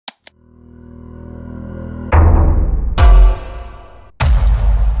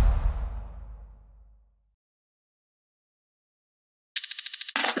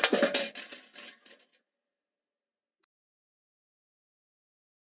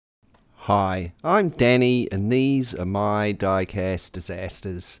Hi, I'm Danny and these are my Diecast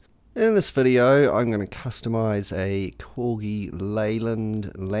Disasters. In this video I'm going to customize a Corgi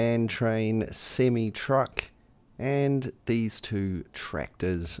Leyland Landtrain semi-truck and these two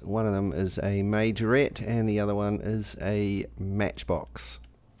tractors. One of them is a Majorette and the other one is a Matchbox.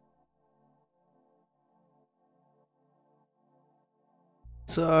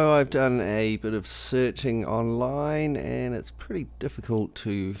 So I've done a bit of searching online and it's pretty difficult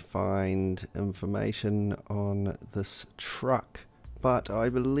to find information on this truck, but I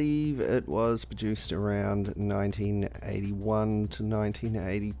believe it was produced around 1981 to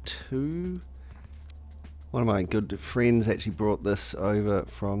 1982. One of my good friends actually brought this over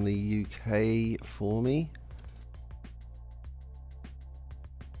from the UK for me.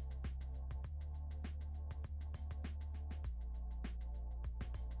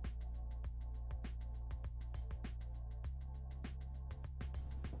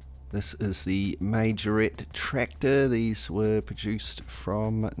 This is the Majorette tractor. These were produced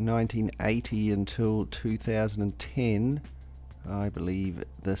from 1980 until 2010. I believe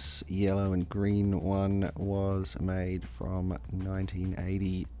this yellow and green one was made from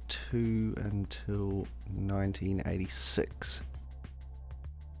 1982 until 1986.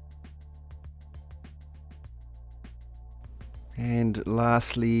 And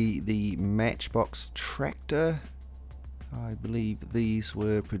lastly, the Matchbox tractor. I believe these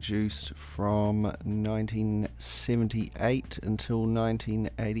were produced from 1978 until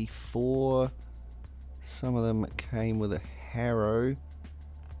 1984. Some of them came with a harrow,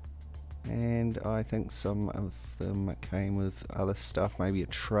 and I think some of them came with other stuff, maybe a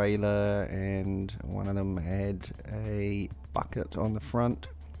trailer, and one of them had a bucket on the front.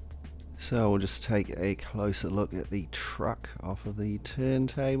 So we'll just take a closer look at the truck off of the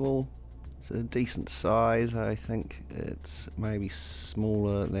turntable. It's a decent size. I think it's maybe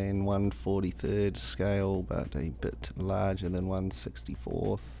smaller than 1/43rd scale, but a bit larger than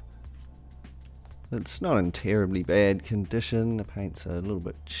 1/64th. It's not in terribly bad condition. The paint's a little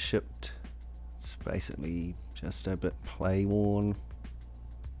bit chipped. It's basically just a bit play worn.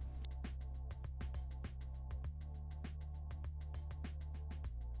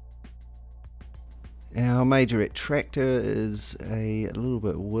 Our Majorette tractor is a little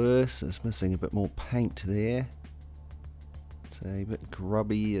bit worse. It's missing a bit more paint there. It's a bit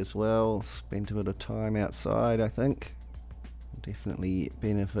grubby as well. Spent a bit of time outside, I think. Definitely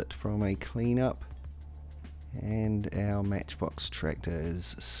benefit from a clean up. And our Matchbox tractor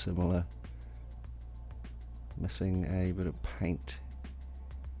is similar. Missing a bit of paint.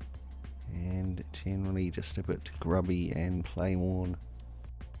 And generally just a bit grubby and play worn.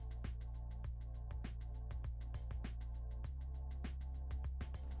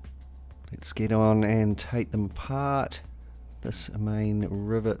 Let's get on and take them apart. This main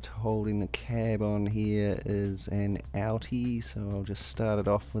rivet holding the cab on here is an outie, so I'll just start it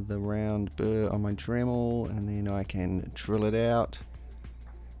off with the round burr on my Dremel and then I can drill it out,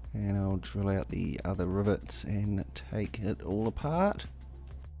 and I'll drill out the other rivets and take it all apart.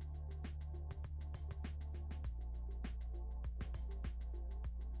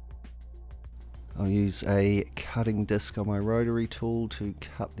 I'll use a cutting disc on my rotary tool to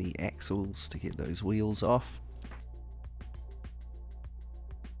cut the axles to get those wheels off.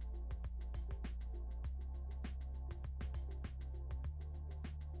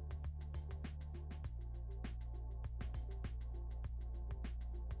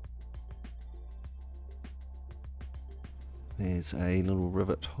 There's a little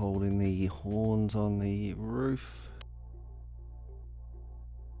rivet holding the horns on the roof.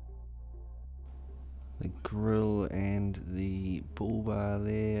 The grill and the bull bar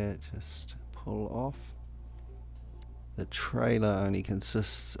there just pull off. The trailer only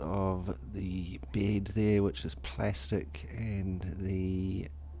consists of the bed there, which is plastic, and the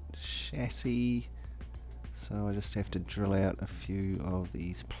chassis, so I just have to drill out a few of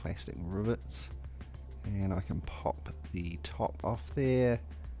these plastic rivets and I can pop the top off there.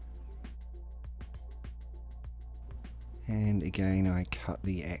 And again I cut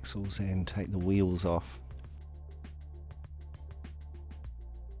the axles and take the wheels off.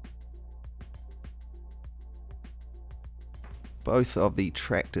 Both of the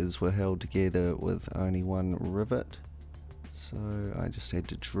tractors were held together with only one rivet, so I just had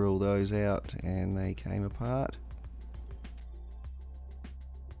to drill those out and they came apart.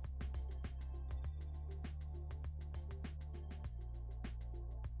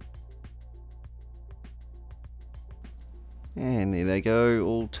 And there they go,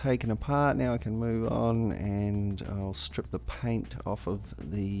 all taken apart. Now I can move on and I'll strip the paint off of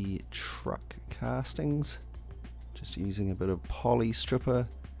the truck castings. Just using a bit of poly stripper.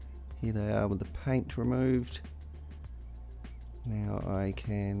 Here they are with the paint removed. Now I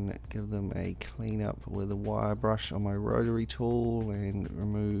can give them a clean up with a wire brush on my rotary tool and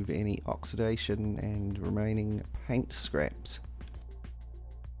remove any oxidation and remaining paint scraps.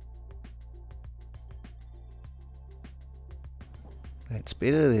 That's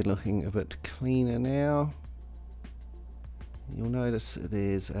better, they're looking a bit cleaner now. You'll notice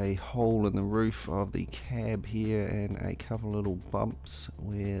there's a hole in the roof of the cab here and a couple little bumps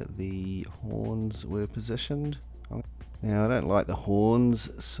where the horns were positioned. Now I don't like the horns,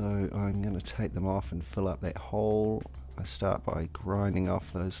 so I'm going to take them off and fill up that hole. I start by grinding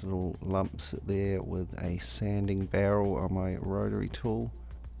off those little lumps there with a sanding barrel on my rotary tool.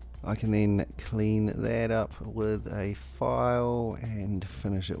 I can then clean that up with a file and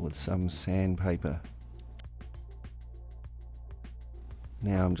finish it with some sandpaper.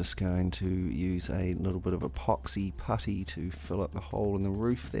 Now I'm just going to use a little bit of epoxy putty to fill up the hole in the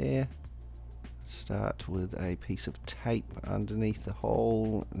roof there. Start with a piece of tape underneath the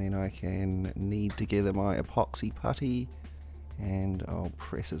hole, and then I can knead together my epoxy putty and I'll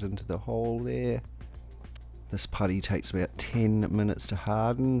press it into the hole there. This putty takes about 10 minutes to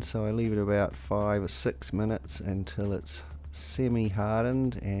harden, so I leave it about 5 or 6 minutes until it's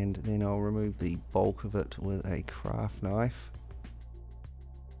semi-hardened, and then I'll remove the bulk of it with a craft knife.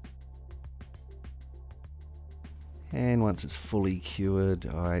 And once it's fully cured,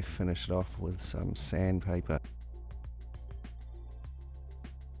 I finish it off with some sandpaper.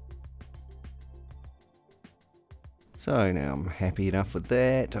 So now I'm happy enough with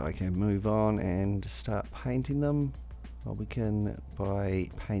that, I can move on and start painting them. I'll begin by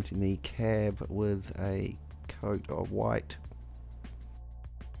painting the cab with a coat of white.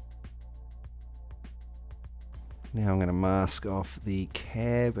 Now I'm going to mask off the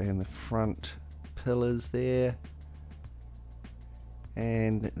cab and the front pillars there.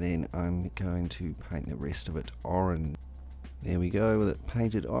 And then I'm going to paint the rest of it orange. There we go, with it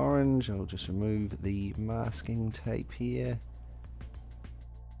painted orange. I'll just remove the masking tape here.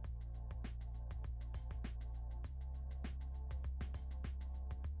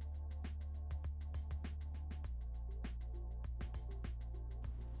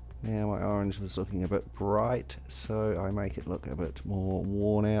 Now my orange was looking a bit bright, so I make it look a bit more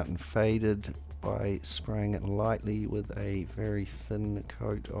worn out and faded by spraying it lightly with a very thin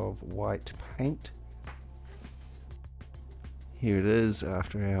coat of white paint. Here it is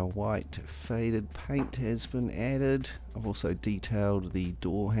after our white faded paint has been added. I've also detailed the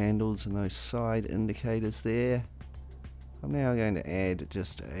door handles and those side indicators there. I'm now going to add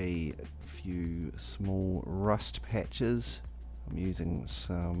just a few small rust patches. I'm using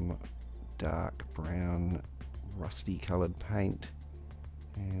some dark brown rusty coloured paint,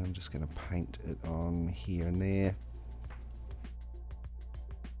 and I'm just going to paint it on here and there.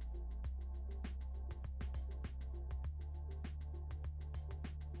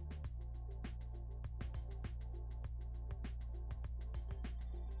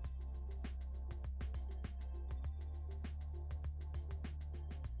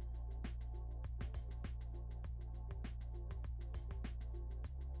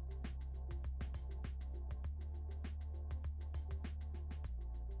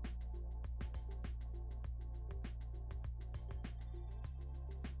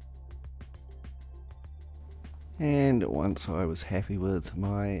 And once I was happy with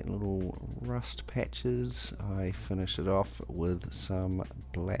my little rust patches, I finished it off with some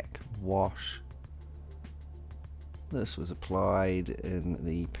black wash. This was applied in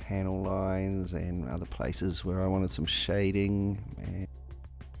the panel lines and other places where I wanted some shading.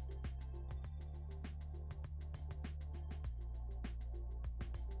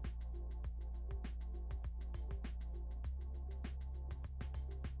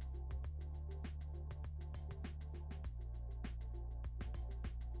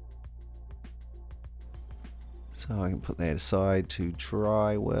 So I can put that aside to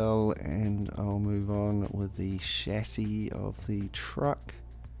dry well, and I'll move on with the chassis of the truck.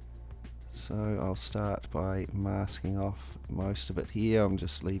 So I'll start by masking off most of it here. I'm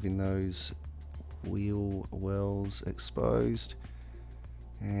just leaving those wheel wells exposed,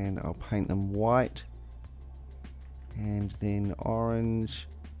 and I'll paint them white and then orange,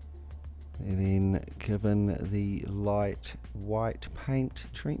 and then given the light white paint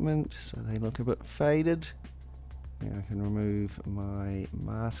treatment so they look a bit faded. Now I can remove my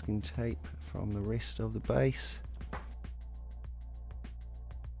masking tape from the rest of the base.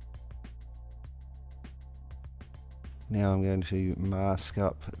 Now I'm going to mask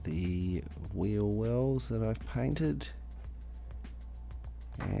up the wheel wells that I've painted,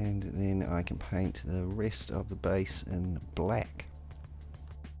 and then I can paint the rest of the base in black.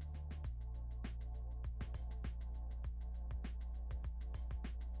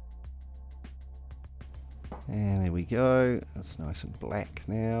 And there we go, it's nice and black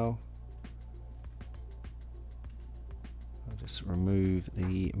now. I'll just remove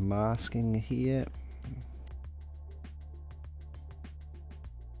the masking here.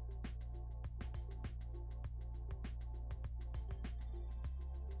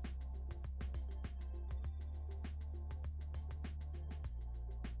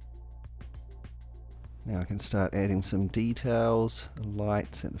 Now I can start adding some details, the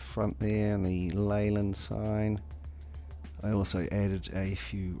lights at the front there and the Leyland sign. I also added a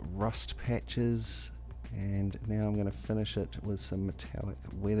few rust patches, and now I'm going to finish it with some metallic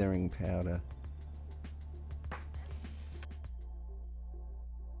weathering powder.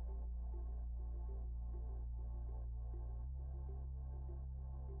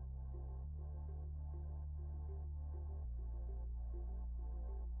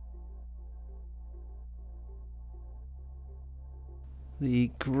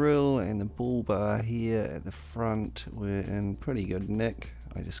 The grille and the bull bar here at the front were in pretty good nick.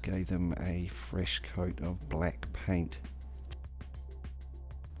 I just gave them a fresh coat of black paint.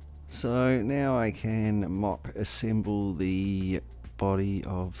 So now I can mock assemble the body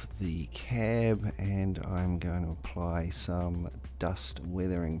of the cab, and I'm going to apply some dust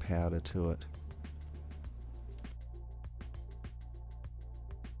weathering powder to it.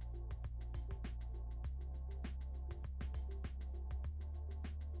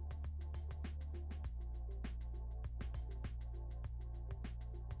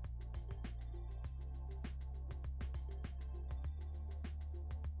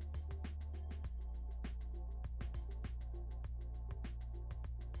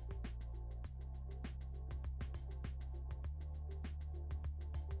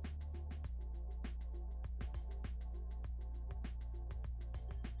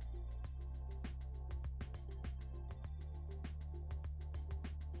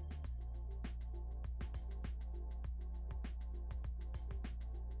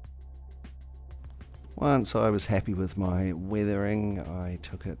 Once I was happy with my weathering, I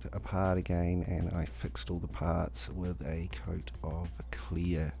took it apart again and I fixed all the parts with a coat of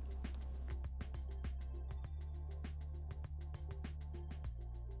clear.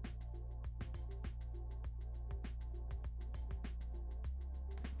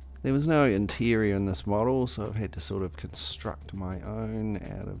 There was no interior in this model, so I've had to sort of construct my own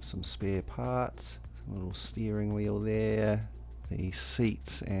out of some spare parts. A little steering wheel there, the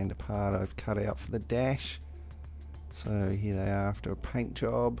seats and a part I've cut out for the dash. So here they are after a paint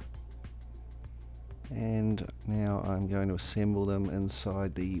job. And now I'm going to assemble them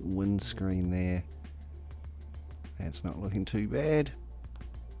inside the windscreen there. That's not looking too bad.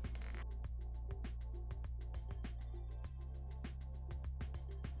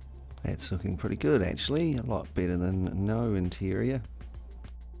 That's looking pretty good actually, a lot better than no interior.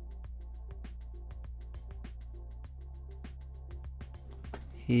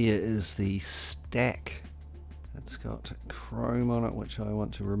 Here is the stack. It's got chrome on it which I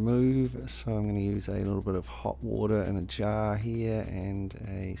want to remove, so I'm going to use a little bit of hot water in a jar here and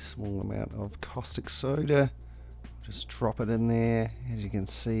a small amount of caustic soda. Just drop it in there. As you can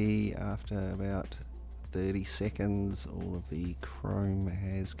see, after about 30 seconds all of the chrome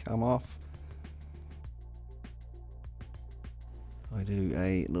has come off. I do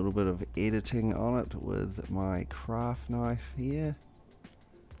a little bit of editing on it with my craft knife here.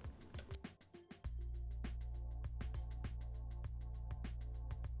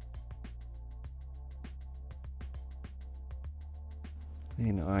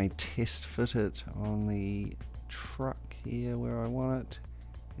 Then I test fit it on the truck here where I want it,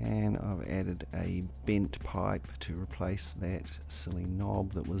 and I've added a bent pipe to replace that silly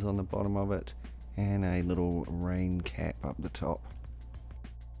knob that was on the bottom of it, and a little rain cap up the top.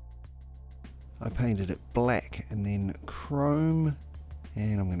 I painted it black and then chrome,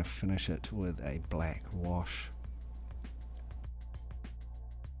 and I'm going to finish it with a black wash.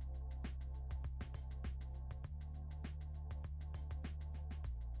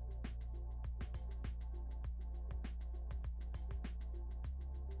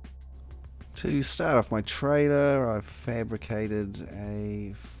 To start off my trailer, I've fabricated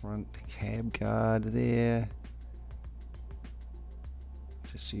a front cab guard there.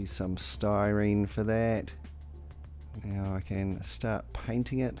 Just use some styrene for that. Now I can start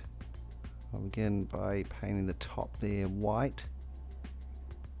painting it. I'll begin by painting the top there white.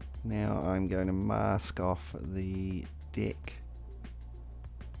 Now I'm going to mask off the deck,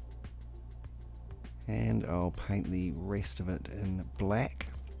 and I'll paint the rest of it in black.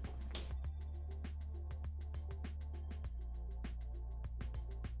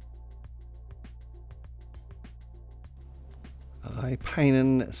 I paint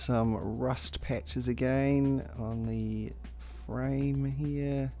in some rust patches again on the frame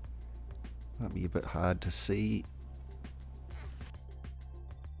here. Might be a bit hard to see.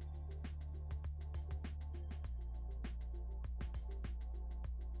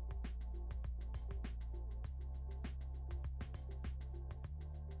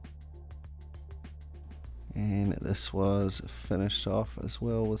 And this was finished off as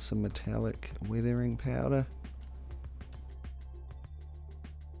well with some metallic weathering powder.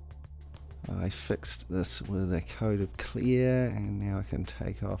 I fixed this with a coat of clear, and now I can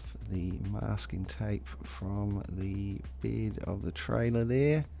take off the masking tape from the bed of the trailer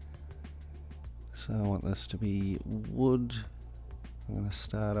there. So I want this to be wood. I'm going to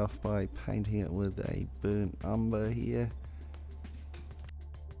start off by painting it with a burnt umber here.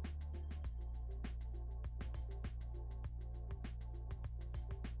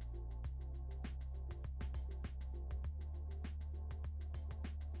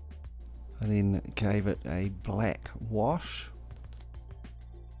 I then gave it a black wash,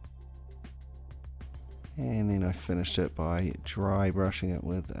 and then I finished it by dry brushing it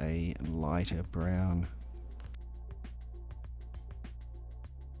with a lighter brown.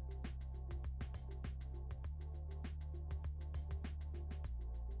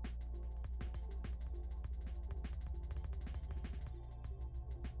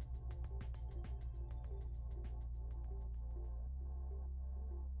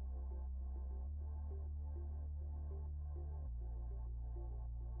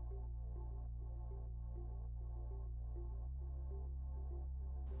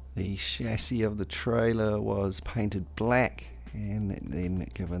 The chassis of the trailer was painted black and then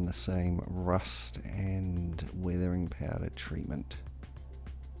given the same rust and weathering powder treatment.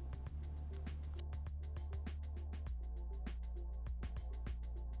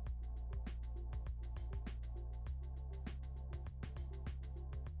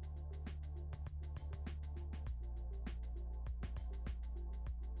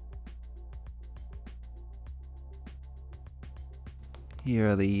 Here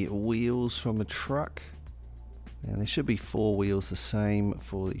are the wheels from the truck. Now there should be 4 wheels the same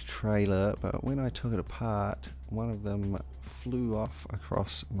for the trailer, but when I took it apart, one of them flew off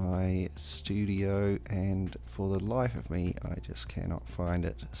across my studio, and for the life of me I just cannot find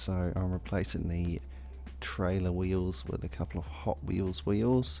it. So I'm replacing the trailer wheels with a couple of Hot Wheels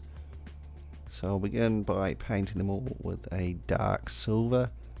wheels. So I'll begin by painting them all with a dark silver.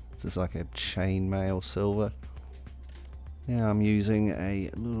 This is like a chainmail silver. Now I'm using a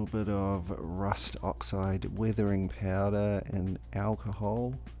little bit of rust oxide weathering powder and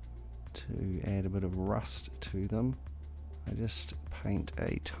alcohol to add a bit of rust to them. I just paint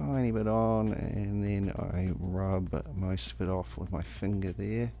a tiny bit on, and then I rub most of it off with my finger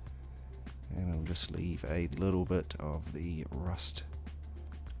there, and I'll just leave a little bit of the rust.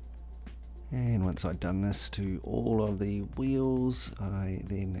 And once I'd done this to all of the wheels, I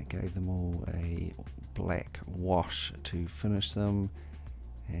then gave them all a black wash to finish them,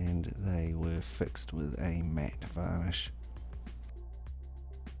 and they were fixed with a matte varnish.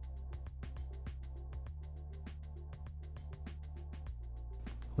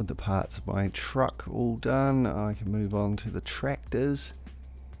 With the parts of my truck all done, I can move on to the tractors.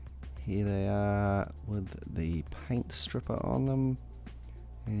 Here they are with the paint stripper on them,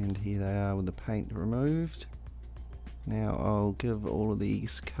 and here they are with the paint removed. Now I'll give all of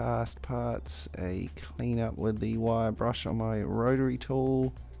these cast parts a clean up with the wire brush on my rotary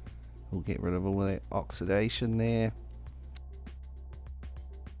tool. We'll get rid of all that oxidation there.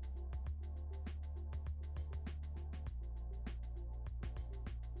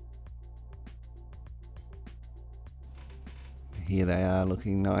 Here they are,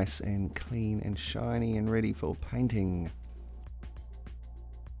 looking nice and clean and shiny and ready for painting.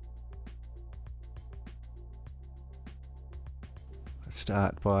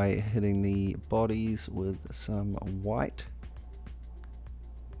 Start by hitting the bodies with some white.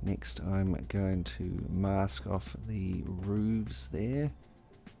 Next I'm going to mask off the roofs there,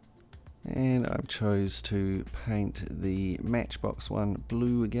 and I've chose to paint the Matchbox one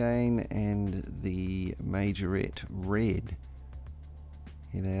blue again and the Majorette red.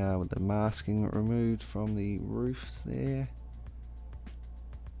 Here they are with the masking removed from the roofs there.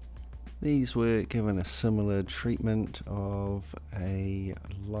 These were given a similar treatment of a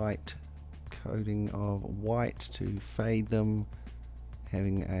light coating of white to fade them,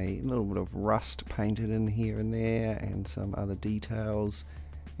 having a little bit of rust painted in here and there and some other details,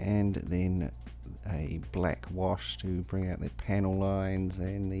 and then a black wash to bring out the panel lines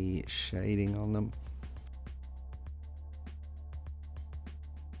and the shading on them.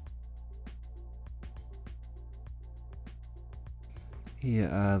 Here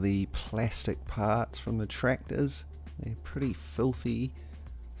are the plastic parts from the tractors. They're pretty filthy,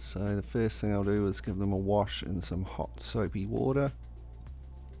 so the first thing I'll do is give them a wash in some hot soapy water.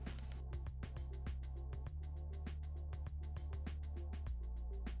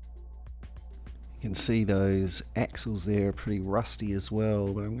 You can see those axles there are pretty rusty as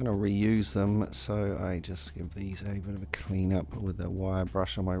well, but I'm going to reuse them, so I just give these a bit of a clean up with a wire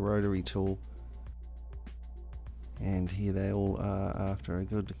brush on my rotary tool. And here they all are after a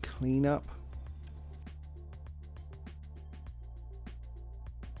good clean up.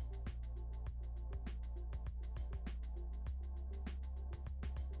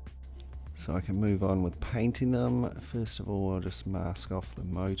 So I can move on with painting them. First of all, I'll just mask off the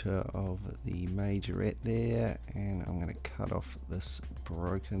motor of the Majorette there, and I'm going to cut off this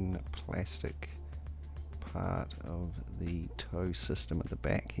broken plastic part of the tow system at the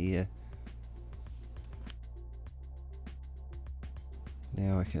back here.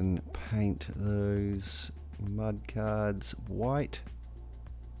 Now I can paint those mud guards white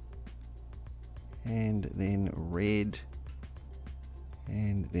and then red,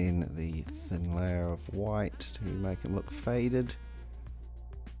 and then the thin layer of white to make them look faded.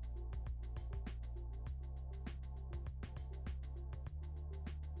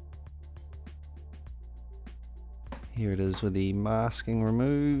 Here it is with the masking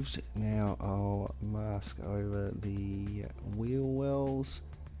removed. Now I'll mask over the wheel wells.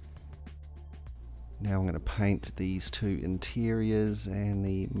 Now I'm going to paint these two interiors and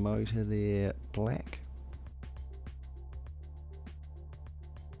the motor there black.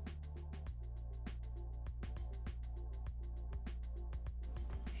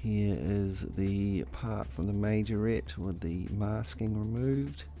 Here is the part from the Majorette with the masking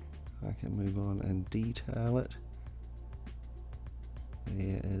removed. I can move on and detail it.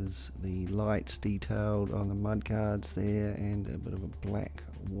 There is the lights detailed on the mudguards there and a bit of a black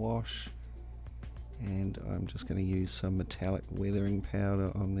wash. And I'm just going to use some metallic weathering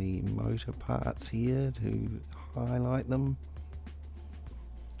powder on the motor parts here to highlight them.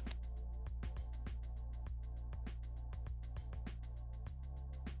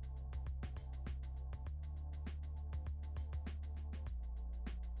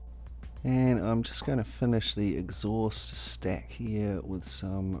 And I'm just going to finish the exhaust stack here with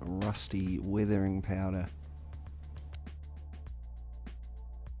some rusty weathering powder.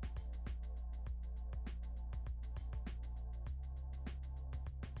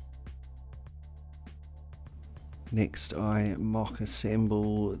 Next I mock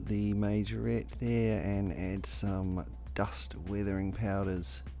assemble the Majorette there and add some dust weathering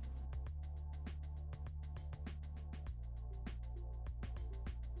powders.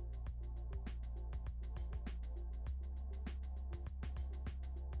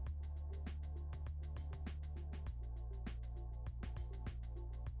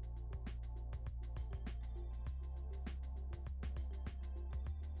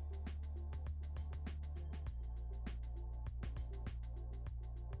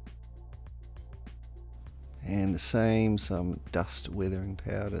 And the same, some dust weathering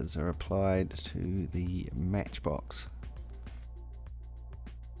powders are applied to the Matchbox.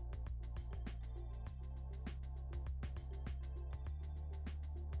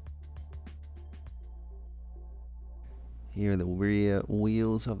 Here are the rear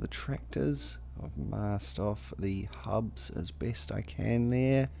wheels of the tractors. I've masked off the hubs as best I can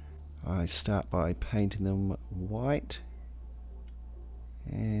there. I start by painting them white,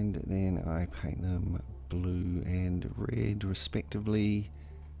 and then I paint them blue and red respectively.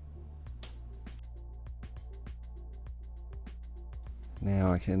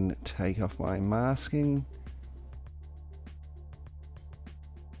 Now I can take off my masking.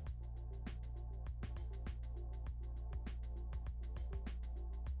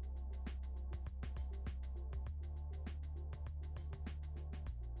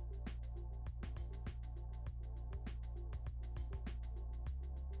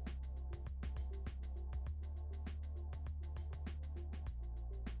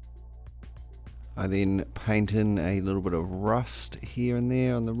 I then paint in a little bit of rust here and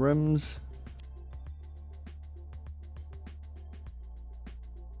there on the rims.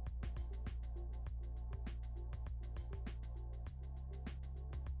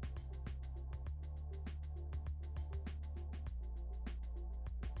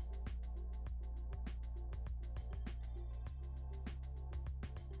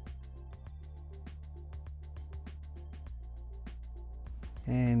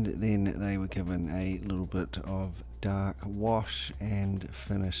 And then they were given a little bit of dark wash and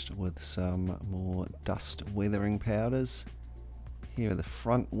finished with some more dust weathering powders. Here are the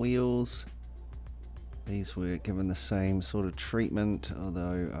front wheels. These were given the same sort of treatment,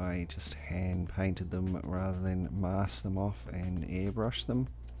 although I just hand painted them rather than mask them off and airbrush them.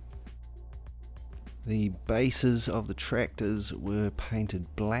 The bases of the tractors were painted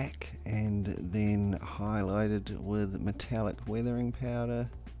black and then highlighted with metallic weathering powder.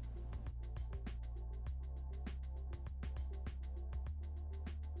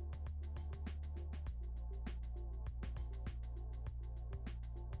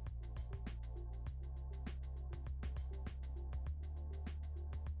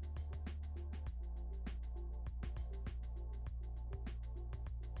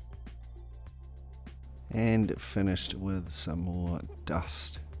 And finished with some more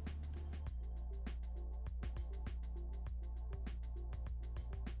dust.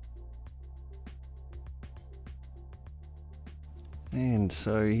 And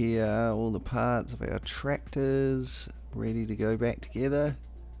so here are all the parts of our tractors ready to go back together.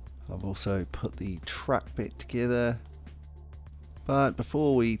 I've also put the truck back together. But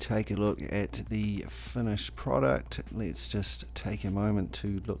before we take a look at the finished product, let's just take a moment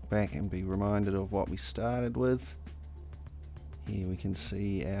to look back and be reminded of what we started with. Here we can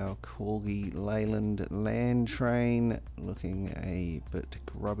see our Corgi Leyland Landtrain looking a bit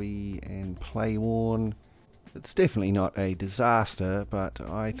grubby and play-worn. It's definitely not a disaster, but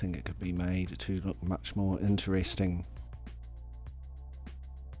I think it could be made to look much more interesting.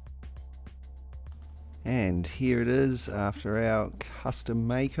 And here it is after our custom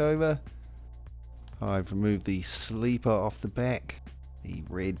makeover. I've removed the sleeper off the back. The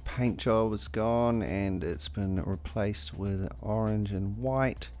red paint job is gone and it's been replaced with orange and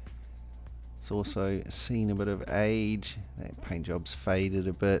white. It's also seen a bit of age. That paint job's faded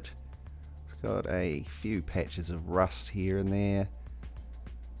a bit. It's got a few patches of rust here and there.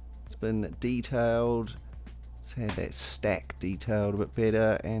 It's been detailed. It's had that stack detailed a bit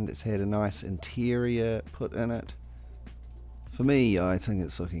better and it's had a nice interior put in it. For me, I think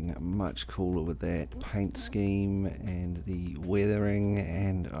it's looking much cooler with that paint scheme and the weathering,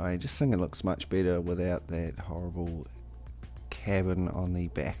 and I just think it looks much better without that horrible cabin on the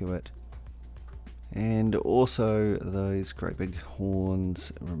back of it. And also those great big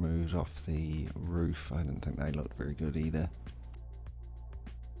horns removed off the roof. I didn't think they looked very good either.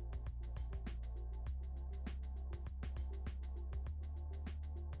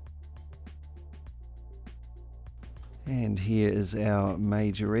 And here is our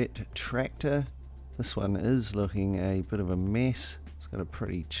Majorette tractor. This one is looking a bit of a mess. It's got a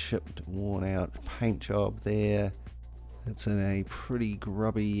pretty chipped, worn out paint job there. It's in a pretty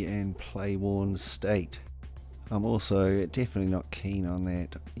grubby and play-worn state. I'm also definitely not keen on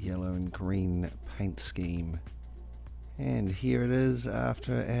that yellow and green paint scheme. And here it is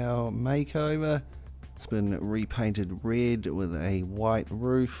after our makeover. It's been repainted red with a white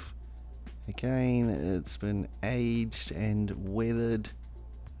roof. Again, it's been aged and weathered.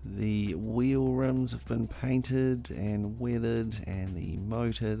 The wheel rims have been painted and weathered, and the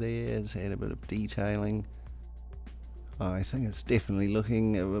motor there has had a bit of detailing. I think it's definitely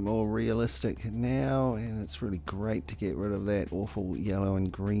looking a bit more realistic now, and it's really great to get rid of that awful yellow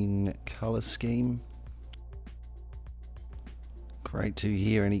and green colour scheme. Great to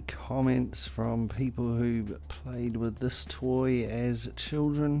hear any comments from people who played with this toy as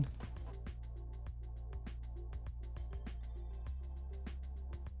children.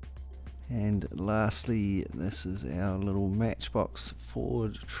 And lastly, this is our little Matchbox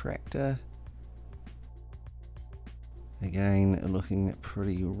Ford tractor. Again, looking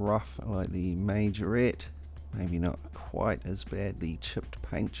pretty rough like the Majorette. Maybe not quite as badly chipped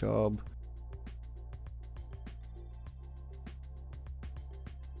paint job.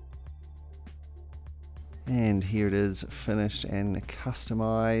 And here it is, finished and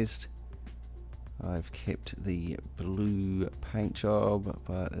customized. I've kept the blue paint job,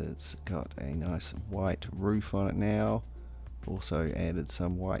 but it's got a nice white roof on it now. Also added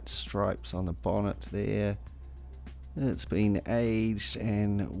some white stripes on the bonnet there. It's been aged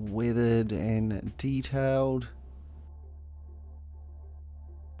and weathered and detailed.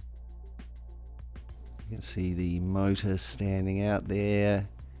 You can see the motor standing out there,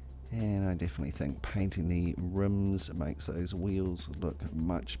 and I definitely think painting the rims makes those wheels look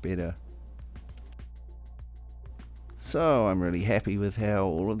much better. So I'm really happy with how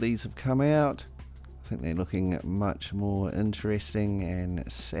all of these have come out. I think they're looking much more interesting and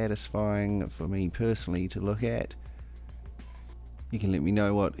satisfying for me personally to look at. You can let me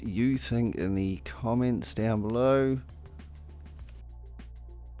know what you think in the comments down below.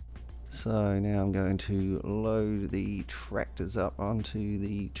 So now I'm going to load the tractors up onto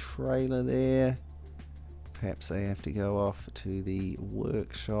the trailer there. Perhaps they have to go off to the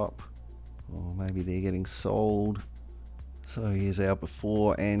workshop or maybe they're getting sold. So here's our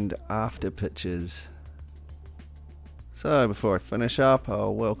before and after pictures. So before I finish up,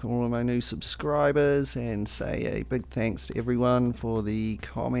 I'll welcome all of my new subscribers and say a big thanks to everyone for the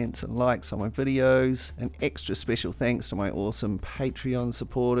comments and likes on my videos. An extra special thanks to my awesome Patreon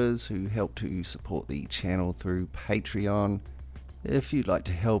supporters who help to support the channel through Patreon. If you'd like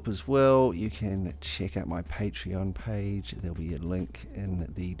to help as well, you can check out my Patreon page. There'll be a link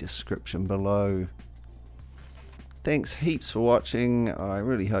in the description below. Thanks heaps for watching. I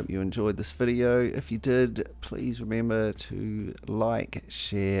really hope you enjoyed this video. If you did, please remember to like,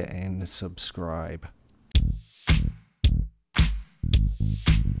 share and subscribe.